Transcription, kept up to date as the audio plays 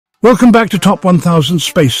Welcome back to Top 1000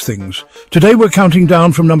 Space Things. Today we're counting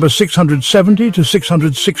down from number 670 to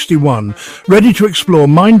 661, ready to explore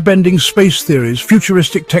mind-bending space theories,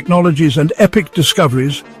 futuristic technologies and epic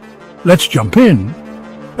discoveries. Let's jump in.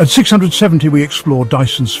 At 670 we explore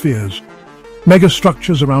Dyson spheres,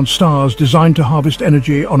 megastructures around stars designed to harvest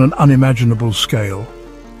energy on an unimaginable scale.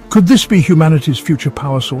 Could this be humanity's future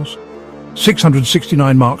power source?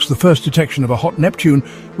 669 marks the first detection of a hot Neptune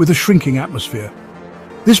with a shrinking atmosphere.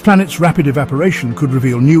 This planet's rapid evaporation could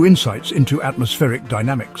reveal new insights into atmospheric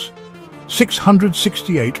dynamics.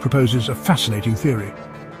 668 proposes a fascinating theory.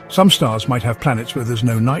 Some stars might have planets where there's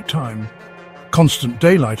no night time. Constant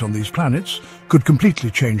daylight on these planets could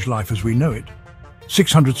completely change life as we know it.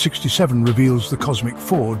 667 reveals the cosmic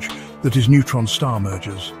forge that is neutron star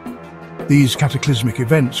mergers. These cataclysmic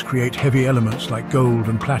events create heavy elements like gold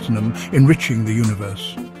and platinum, enriching the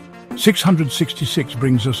universe. 666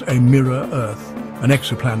 brings us a mirror Earth, an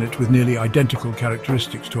exoplanet with nearly identical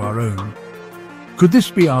characteristics to our own. Could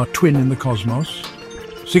this be our twin in the cosmos?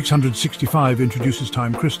 665 introduces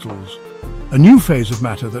time crystals, a new phase of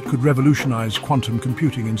matter that could revolutionize quantum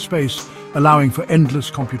computing in space, allowing for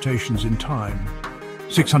endless computations in time.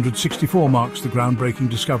 664 marks the groundbreaking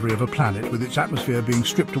discovery of a planet with its atmosphere being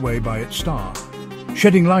stripped away by its star,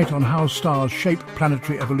 shedding light on how stars shape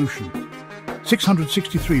planetary evolution.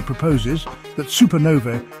 663 proposes that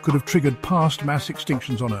supernovae could have triggered past mass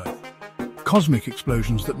extinctions on Earth, cosmic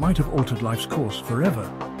explosions that might have altered life's course forever.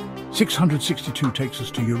 662 takes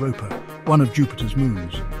us to Europa, one of Jupiter's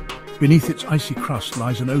moons. Beneath its icy crust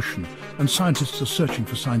lies an ocean, and scientists are searching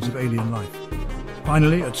for signs of alien life.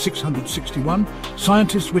 Finally, at 661,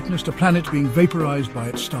 scientists witnessed a planet being vaporized by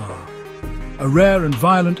its star, a rare and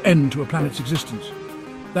violent end to a planet's existence.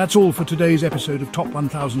 That's all for today's episode of Top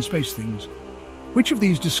 1000 Space Things. Which of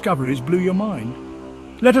these discoveries blew your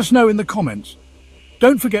mind? Let us know in the comments.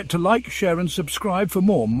 Don't forget to like, share and subscribe for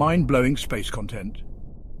more mind-blowing space content.